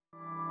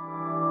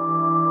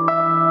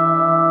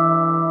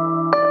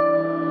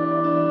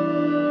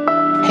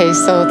Hey,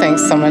 so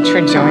thanks so much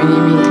for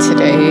joining me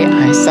today.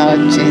 I saw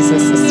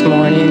Jesus this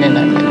morning and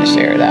I'm going to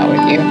share that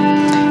with you.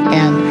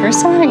 And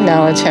first I want to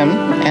acknowledge him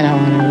and I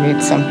want to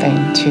read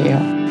something to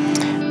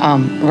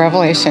you.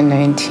 Revelation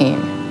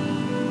 19,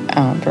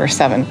 verse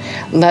 7.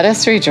 Let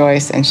us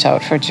rejoice and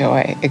shout for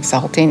joy,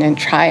 exulting and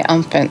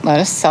triumphant.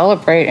 Let us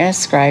celebrate and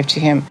ascribe to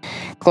him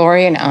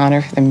glory and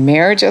honor, for the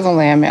marriage of the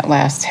Lamb at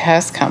last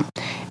has come,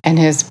 and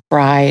his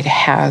bride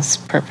has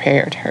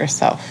prepared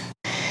herself.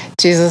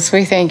 Jesus,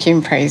 we thank you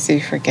and praise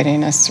you for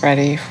getting us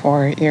ready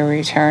for your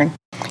return,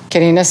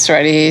 getting us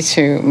ready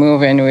to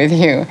move in with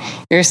you.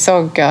 You're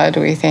so good.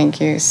 We thank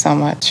you so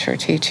much for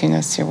teaching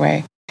us your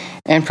way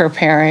and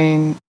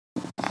preparing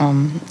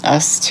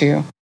us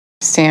to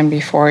stand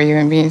before you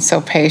and being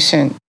so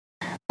patient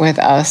with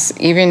us,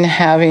 even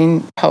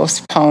having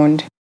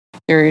postponed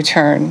your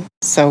return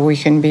so we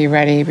can be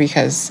ready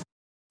because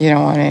you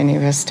don't want any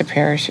of us to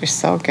perish. You're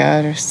so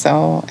good. We're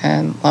so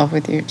in love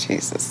with you,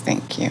 Jesus.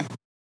 Thank you.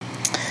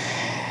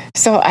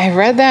 So I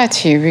read that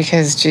to you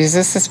because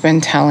Jesus has been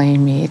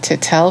telling me to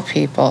tell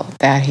people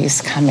that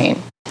he's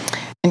coming.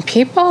 And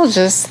people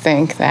just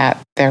think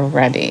that they're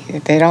ready.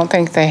 They don't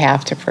think they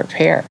have to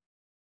prepare.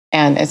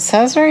 And it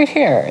says right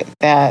here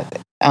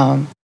that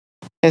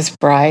his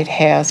bride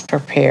has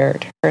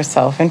prepared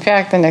herself. In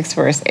fact, the next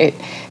verse, 8,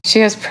 she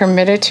has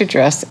permitted to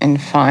dress in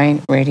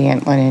fine,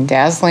 radiant linen,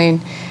 dazzling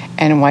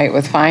and white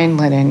with fine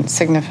linen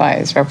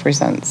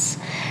represents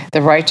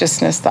the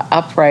righteousness, the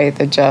upright,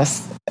 the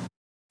just,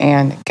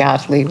 and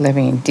godly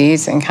living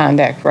deeds and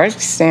conduct, right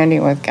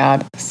standing with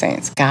God, the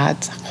saints,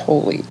 God's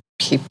holy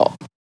people.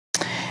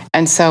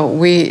 And so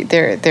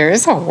there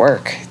is a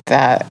work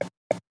that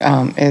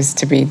is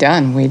to be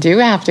done. We do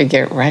have to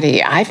get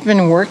ready. I've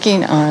been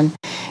working on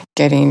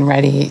getting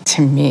ready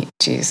to meet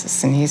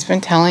Jesus, and he's been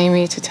telling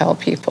me to tell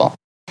people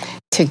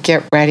to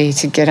get ready,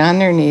 to get on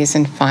their knees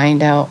and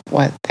find out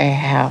what they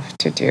have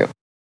to do.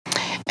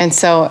 And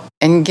so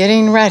in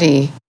getting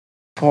ready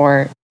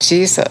for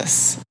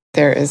Jesus,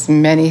 there is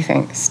many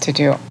things to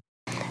do,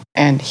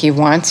 and he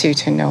wants you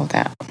to know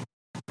that.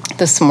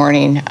 This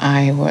morning,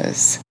 I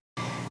was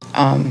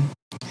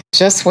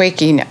just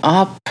waking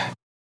up.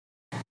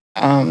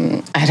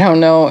 I don't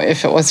know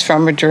if it was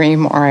from a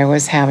dream or I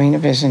was having a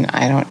vision.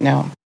 I don't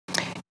know.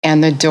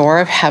 And the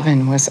door of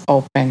heaven was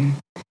open,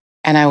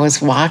 and I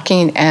was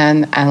walking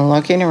in and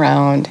looking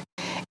around,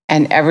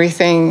 and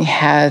everything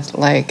had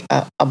like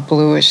a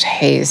bluish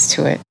haze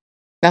to it.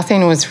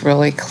 Nothing was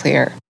really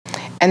clear.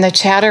 And the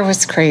chatter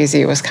was crazy.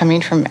 It was coming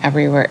from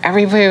everywhere.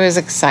 Everybody was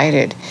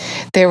excited.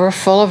 They were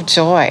full of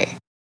joy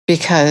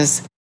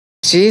because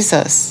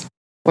Jesus,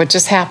 what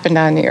just happened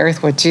on the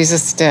earth, what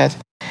Jesus did,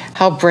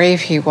 how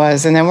brave he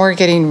was. And then we're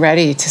getting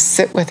ready to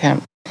sit with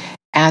him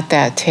at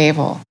that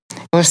table.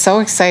 It was so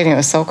exciting. It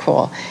was so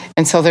cool.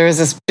 And so there was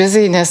this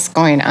busyness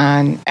going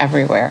on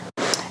everywhere.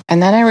 And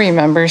then I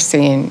remember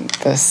seeing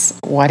this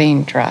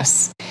wedding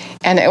dress,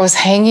 and it was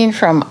hanging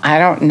from, I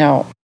don't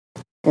know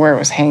where it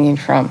was hanging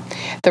from.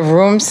 The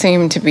room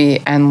seemed to be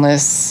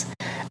endless.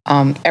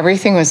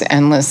 Everything was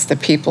endless. The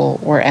people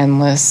were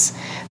endless.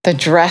 The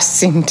dress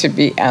seemed to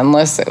be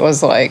endless. It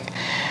was like,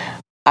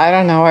 I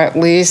don't know, at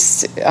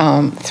least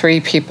 3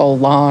 people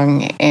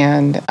long.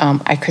 And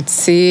I could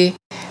see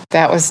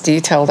that was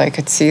detailed. I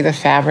could see the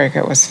fabric.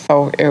 It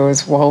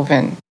was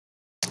woven.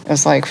 It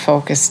was like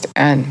focused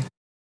in.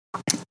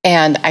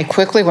 And I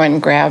quickly went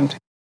and grabbed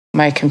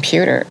my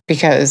computer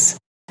because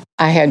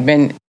I had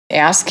been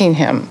asking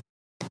him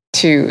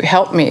to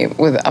help me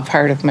with a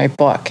part of my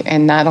book.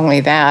 And not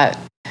only that,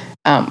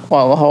 the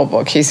whole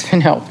book he's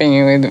been helping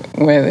me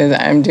with.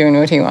 I'm doing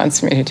what he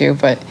wants me to do,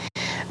 but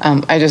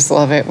I just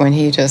love it when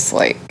he just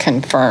like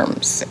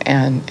confirms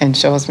and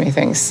shows me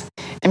things.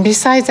 And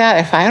besides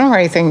that, if I don't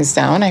write things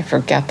down, I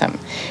forget them.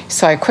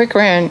 So I quick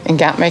ran and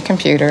got my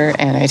computer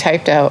and I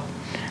typed out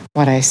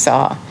what I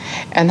saw.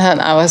 And then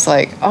I was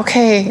like,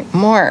 okay,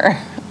 more.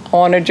 I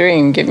want a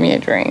dream. Give me a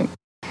dream.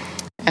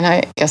 And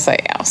I guess I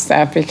asked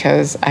that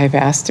because I've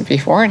asked it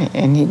before,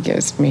 and he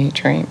gives me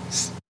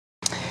dreams.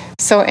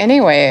 So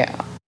anyway,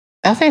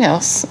 nothing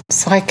else.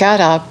 So I got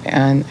up,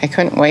 and I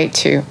couldn't wait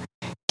to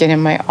get in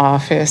my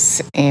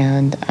office.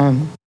 And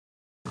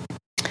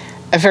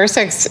at first,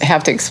 I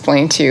have to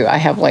explain to you, I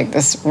have like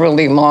this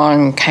really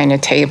long kind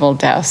of table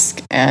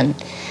desk. And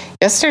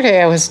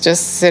yesterday, I was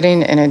just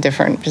sitting in a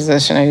different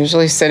position. I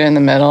usually sit in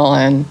the middle,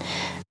 and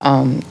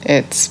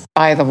it's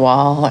by the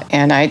wall,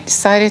 and I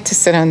decided to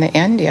sit on the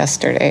end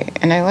yesterday,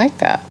 and I like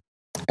that.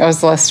 It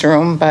was less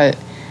room, but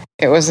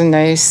it was a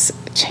nice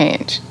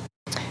change.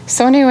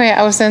 So anyway,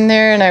 I was in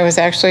there, and I was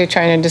actually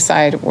trying to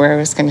decide where I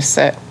was going to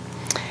sit.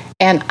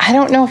 And I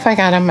don't know if I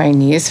got on my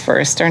knees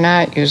first or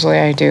not. Usually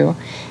I do.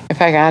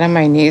 If I got on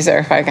my knees or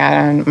if I got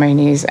on my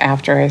knees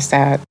after I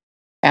sat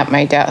at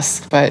my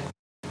desk. But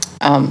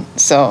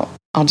so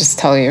I'll just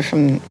tell you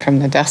from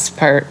the desk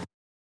part.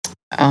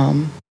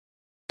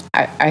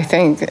 I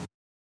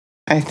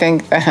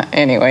think that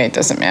anyway, it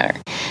doesn't matter.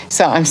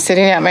 So I'm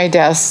sitting at my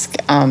desk,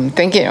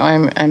 thinking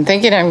I'm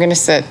going to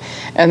sit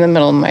in the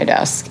middle of my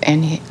desk,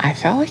 and I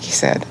felt like he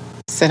said,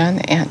 "Sit on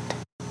the end."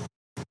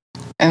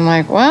 I'm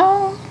like,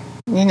 well,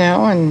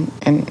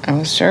 and I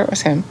was sure it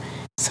was him.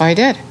 So I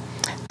did.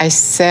 I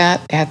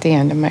sat at the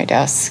end of my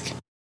desk.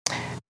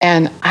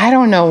 And I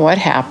don't know what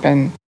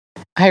happened.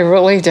 I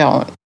really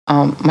don't.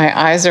 My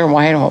eyes are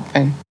wide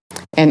open.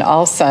 And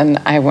all of a sudden,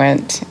 I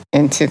went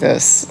into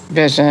this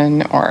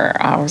vision, or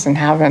I was in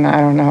heaven. I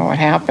don't know what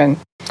happened.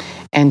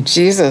 And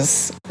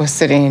Jesus was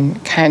sitting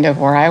kind of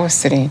where I was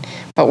sitting,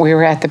 but we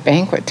were at the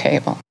banquet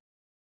table.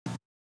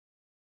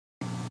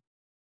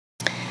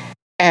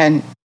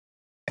 And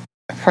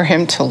for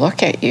him to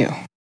look at you,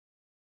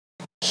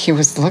 he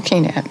was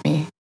looking at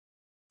me.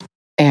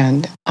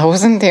 And I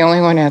wasn't the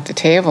only one at the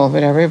table,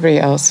 but everybody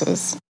else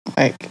was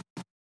like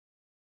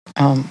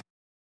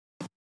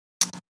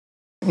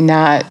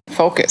not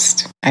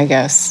focused, I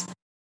guess.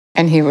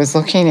 And he was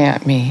looking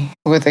at me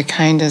with the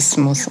kindest,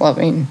 most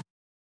loving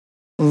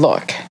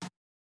look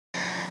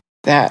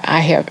that I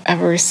have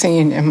ever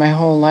seen in my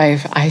whole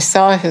life. I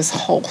saw his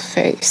whole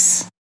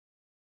face.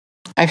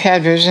 I've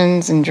had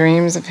visions and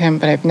dreams of him,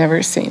 but I've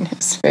never seen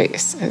his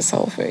face, his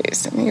whole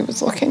face. And he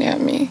was looking at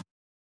me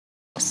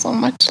with so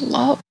much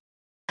love.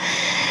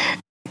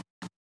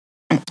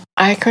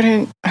 I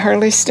couldn't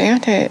hardly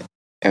stand it.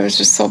 It was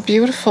just so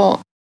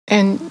beautiful.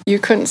 And you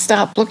couldn't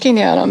stop looking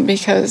at him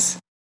because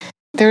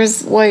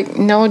there's like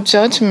no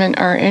judgment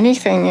or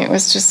anything. It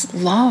was just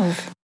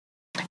love.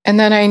 And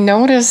then I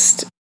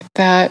noticed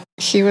that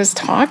he was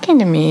talking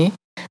to me,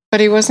 but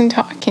he wasn't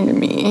talking to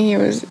me. He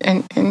was,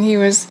 and he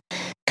was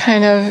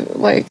kind of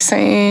like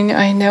saying,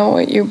 I know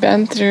what you've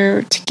been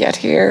through to get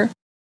here.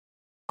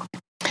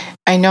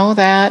 I know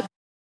that.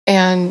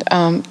 And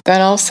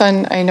then all of a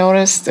sudden, I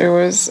noticed there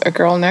was a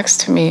girl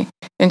next to me,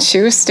 and she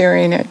was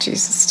staring at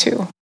Jesus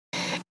too.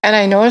 And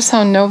I noticed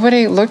how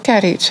nobody looked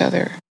at each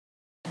other.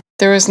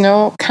 There was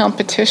no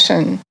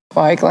competition.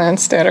 Well, I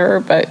glanced at her,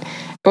 but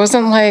it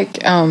wasn't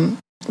like,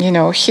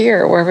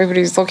 here where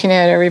everybody's looking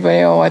at everybody,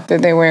 oh, what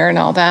did they wear and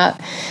all that.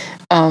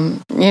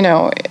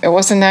 It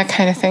wasn't that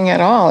kind of thing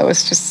at all. It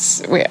was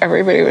just,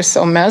 everybody was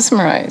so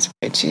mesmerized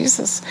by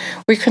Jesus.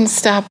 We couldn't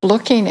stop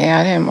looking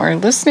at him or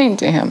listening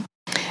to him.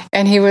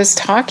 And he was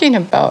talking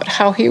about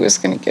how he was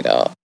going to get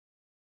out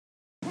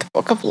the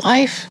book of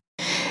life.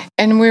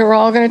 And we were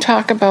all going to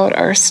talk about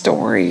our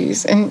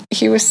stories. And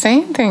he was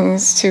saying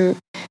things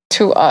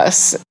to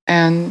us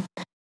and,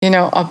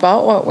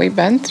 about what we've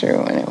been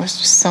through. And it was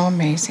just so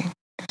amazing.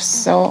 It was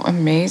so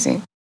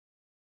amazing.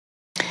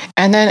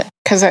 And then,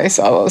 because I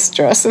saw those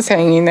dresses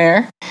hanging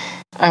there,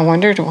 I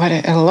wondered what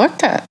it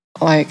looked at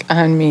like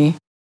on me.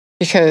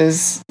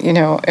 Because,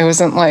 it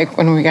wasn't like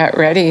when we got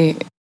ready,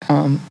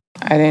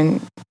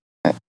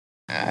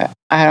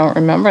 I don't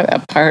remember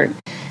that part.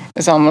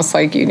 It's almost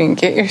like you didn't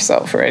get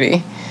yourself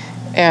ready.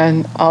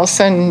 And all of a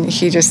sudden,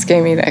 he just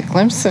gave me that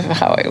glimpse of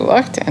how I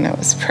looked, and it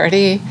was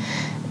pretty.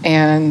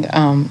 And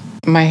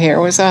my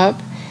hair was up.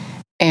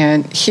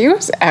 And he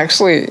was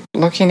actually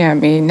looking at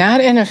me,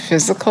 not in a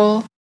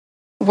physical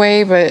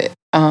way, but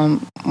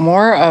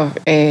more of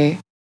a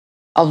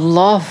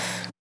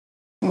love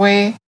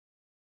way.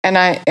 And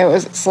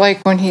it's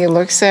like when he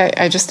looks at,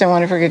 I just don't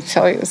want to forget to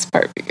tell you this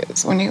part,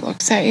 because when he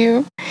looks at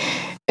you,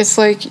 it's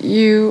like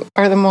you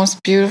are the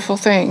most beautiful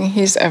thing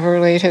he's ever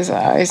laid his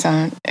eyes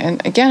on.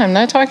 And again, I'm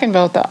not talking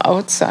about the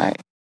outside.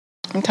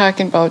 I'm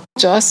talking about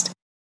just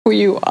who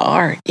you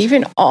are,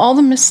 even all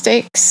the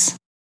mistakes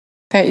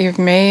that you've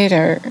made,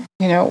 or,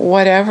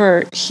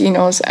 whatever. He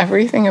knows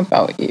everything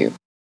about you.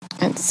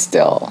 And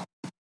still,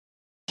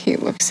 he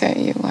looks at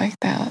you like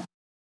that.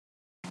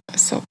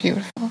 It's so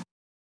beautiful.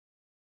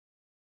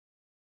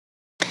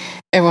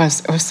 It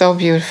was so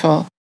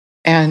beautiful.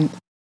 And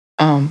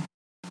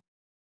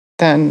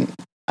then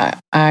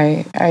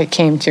I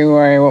came to,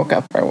 or I woke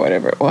up or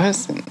whatever it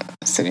was, and I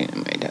was sitting at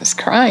my desk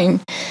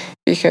crying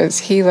because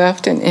he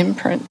left an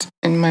imprint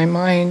in my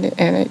mind,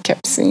 and I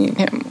kept seeing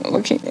him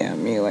looking at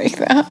me like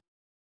that.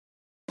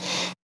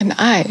 And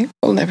I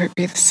will never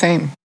be the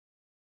same.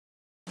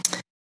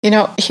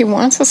 He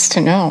wants us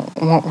to know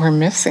what we're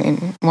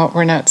missing, what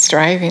we're not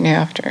striving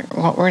after,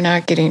 what we're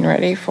not getting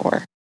ready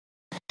for.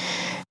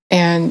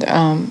 And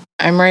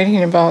I'm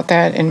writing about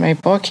that in my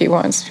book. He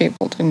wants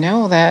people to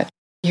know that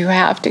you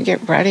have to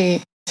get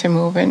ready to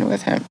move in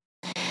with him.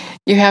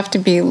 You have to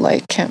be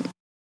like him.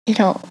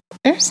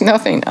 There's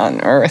nothing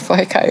on earth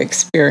like I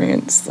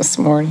experienced this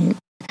morning.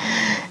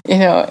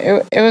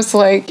 It was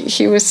like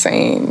he was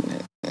saying,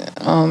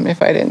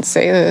 if I didn't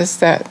say this,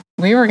 that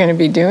we were going to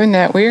be doing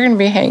that. We were going to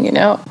be hanging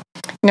out.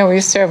 We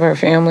used to have our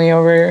family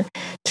over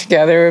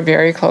together, a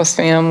very close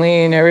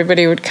family, and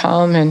everybody would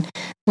come, and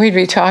we'd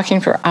be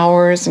talking for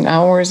hours and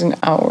hours and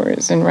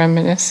hours and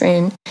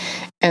reminiscing.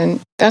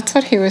 And that's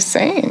what he was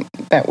saying,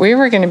 that we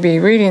were going to be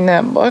reading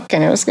that book,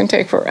 and it was going to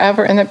take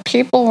forever, and the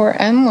people were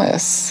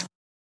endless.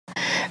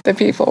 The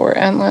people were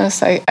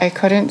endless. I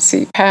couldn't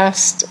see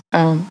past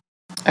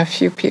a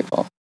few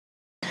people.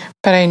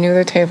 But I knew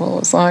the table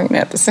was long, and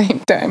at the same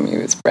time, he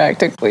was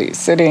practically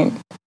sitting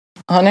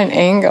on an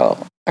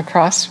angle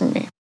across from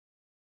me.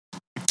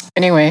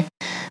 Anyway,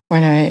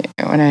 when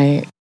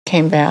I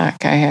came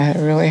back, I had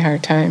a really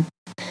hard time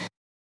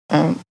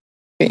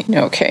being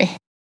okay.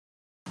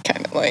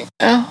 kind of like,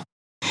 oh,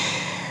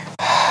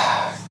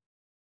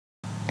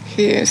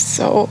 he is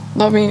so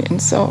loving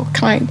and so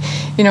kind.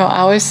 I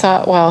always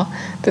thought, well,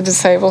 the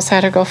disciples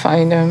had to go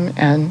find him,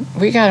 and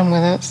we got him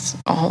with us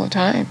all the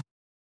time.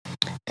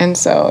 And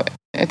so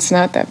it's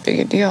not that big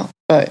a deal,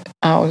 but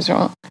I was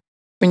wrong.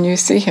 When you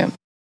see him,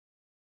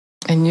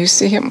 and you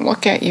see him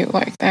look at you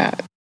like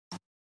that,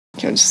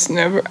 you'll just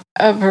never,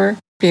 ever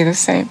be the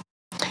same.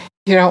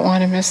 You don't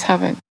want to miss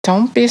heaven.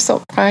 Don't be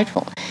so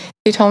prideful.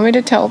 He told me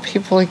to tell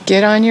people to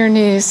get on your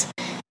knees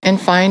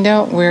and find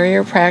out where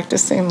you're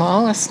practicing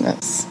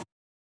lawlessness.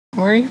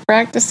 Where are you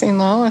practicing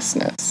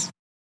lawlessness?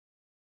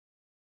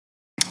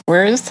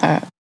 Where is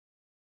that?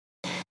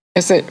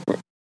 Is it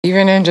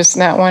even in just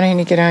not wanting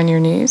to get on your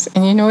knees?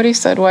 And you know what he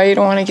said, why you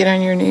don't want to get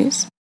on your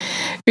knees?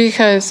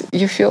 Because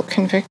you feel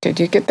convicted.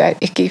 You get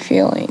that icky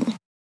feeling.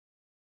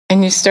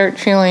 And you start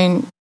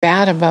feeling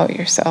bad about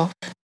yourself.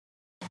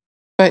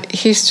 But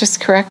he's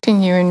just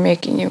correcting you and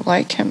making you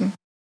like him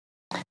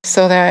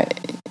so that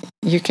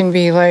you can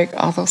be like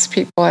all those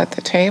people at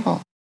the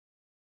table,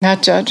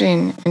 not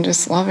judging and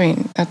just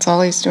loving. That's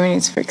all he's doing.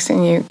 He's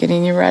fixing you,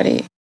 getting you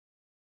ready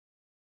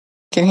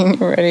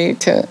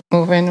to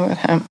move in with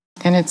him.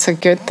 And it's a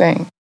good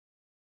thing.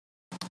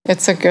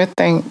 It's a good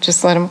thing.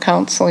 Just let him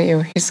counsel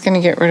you. He's going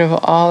to get rid of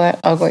all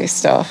that ugly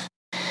stuff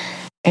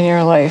in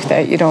your life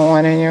that you don't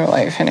want in your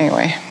life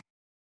anyway.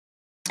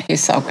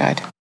 He's so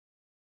good.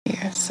 He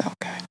is so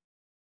good.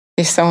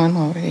 He's so in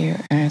love with you.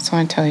 And I just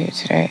want to tell you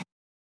today,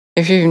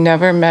 if you've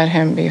never met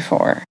him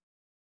before,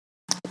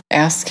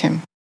 ask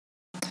him.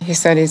 He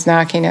said he's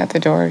knocking at the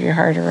door of your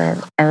heart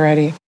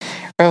already.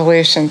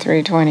 Revelation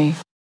 3:20.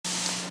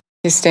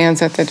 He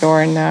stands at the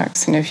door and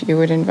knocks, and if you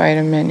would invite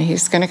him in,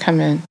 he's going to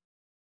come in,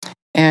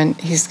 and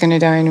he's going to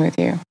dine with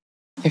you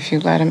if you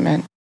let him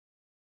in.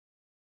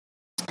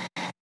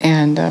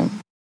 And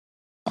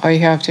all you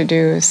have to do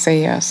is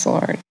say yes,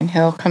 Lord, and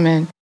he'll come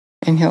in,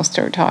 and he'll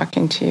start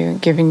talking to you,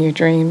 giving you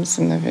dreams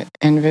and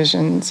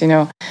visions.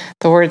 The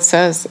word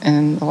says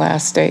in the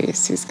last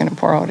days, he's going to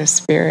pour out his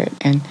spirit,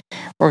 and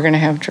we're going to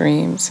have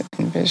dreams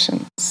and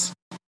visions.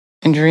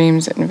 And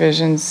dreams and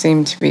visions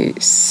seem to be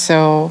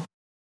so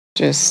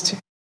just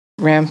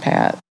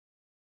rampant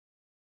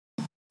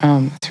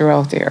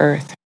throughout the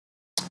earth.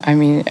 I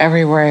mean,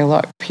 everywhere I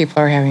look, people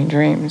are having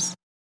dreams.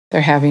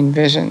 They're having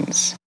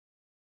visions.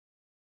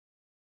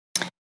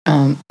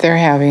 They're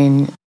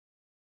having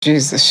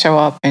Jesus show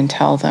up and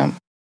tell them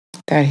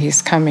that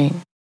he's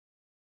coming.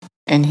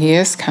 And he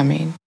is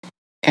coming.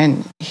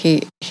 And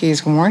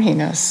he's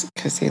warning us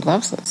because he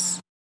loves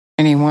us.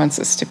 And he wants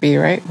us to be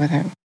right with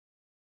him.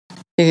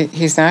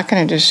 He's not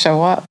going to just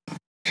show up.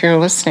 If you're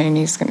listening,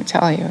 he's going to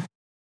tell you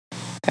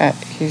that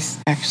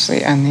he's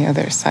actually on the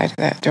other side of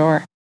that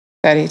door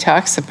that he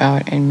talks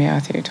about in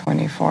Matthew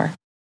 24.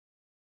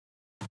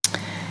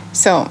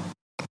 So,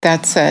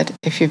 that said,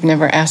 if you've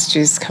never asked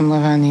Jesus to come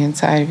live on the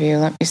inside of you,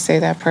 let me say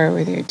that prayer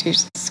with you.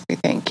 Jesus, we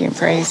thank you and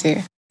praise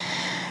you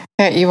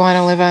that you want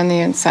to live on the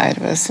inside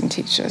of us and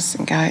teach us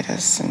and guide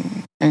us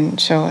and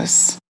show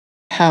us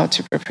how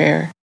to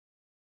prepare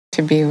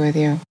to be with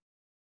you.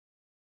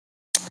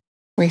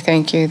 We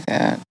thank you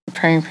that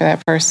praying for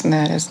that person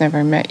that has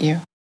never met you,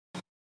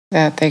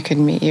 that they could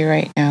meet you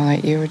right now,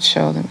 that you would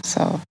show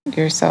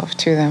yourself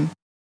to them.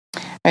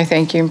 I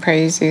thank you and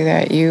praise you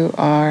that you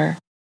are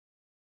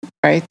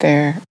right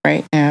there,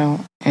 right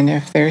now. And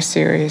if they're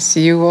serious,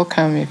 you will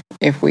come.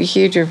 If we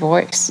heed your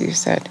voice, you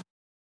said,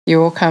 you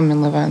will come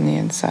and live on the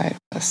inside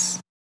of us.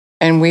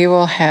 And we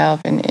will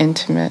have an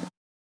intimate,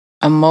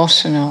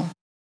 emotional,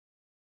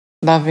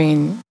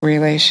 loving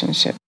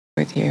relationship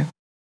with you.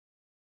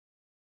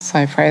 So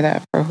I pray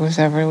that for who's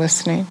ever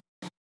listening.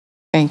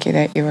 Thank you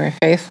that you are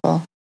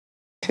faithful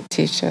to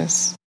teach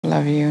us,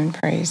 love you, and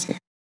praise you.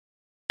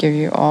 Give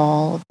you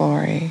all the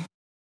glory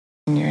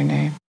in your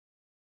name.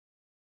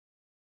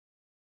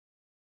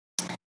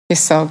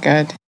 He's so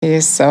good. He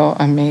is so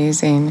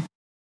amazing.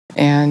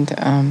 And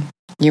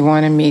you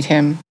want to meet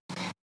him,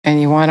 and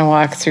you want to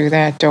walk through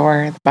that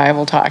door. The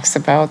Bible talks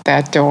about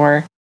that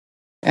door.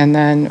 And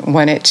then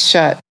when it's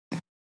shut,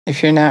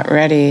 if you're not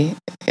ready,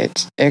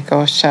 it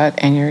goes shut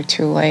and you're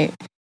too late.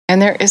 And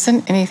there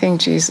isn't anything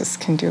Jesus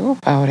can do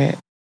about it.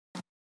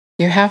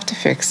 You have to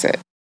fix it.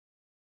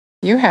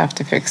 You have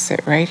to fix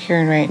it right here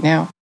and right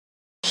now.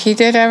 He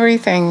did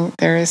everything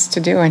there is to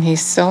do, and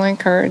he's still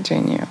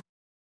encouraging you.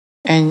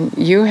 And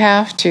you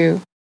have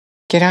to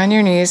get on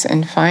your knees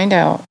and find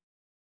out.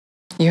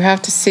 You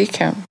have to seek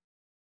him.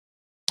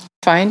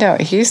 Find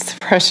out. He's the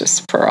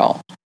precious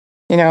pearl.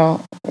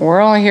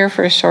 We're only here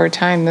for a short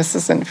time. This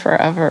isn't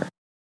forever.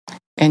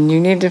 And you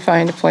need to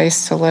find a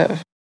place to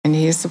live. And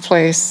he's the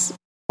place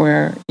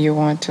where you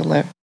want to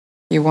live.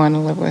 You want to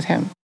live with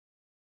him.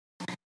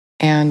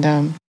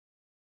 And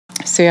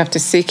so you have to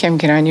seek him,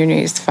 get on your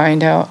knees,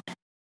 find out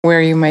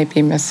where you might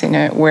be missing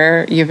it,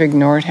 where you've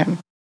ignored him,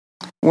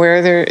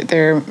 where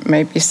there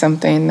might be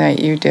something that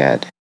you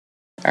did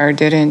or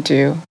didn't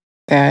do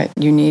that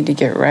you need to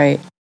get right.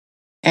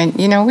 And,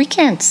 we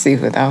can't see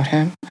without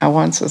him. I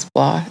once was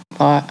blind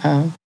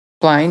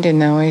and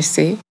now I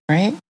see,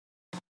 right?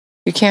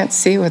 You can't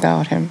see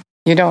without him.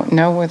 You don't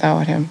know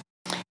without him.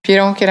 If you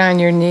don't get on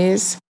your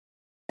knees,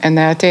 and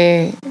that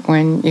day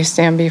when you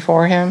stand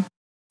before him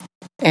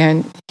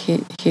and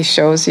he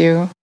shows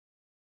you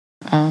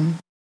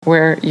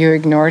where you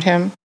ignored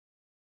him,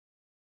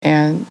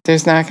 and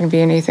there's not going to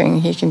be anything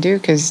he can do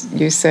because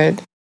you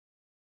said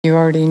you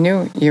already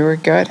knew you were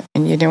good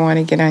and you didn't want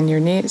to get on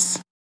your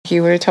knees. He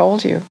would have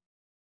told you.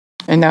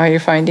 And now you're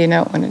finding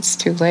out when it's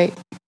too late.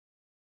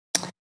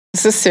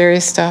 This is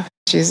serious stuff.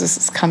 Jesus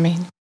is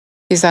coming.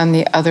 He's on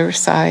the other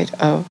side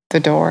of the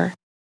door,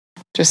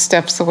 just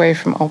steps away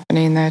from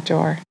opening that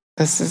door.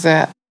 This is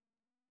it.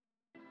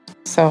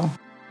 So,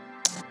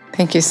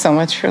 thank you so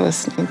much for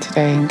listening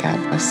today, and God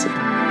bless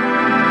you.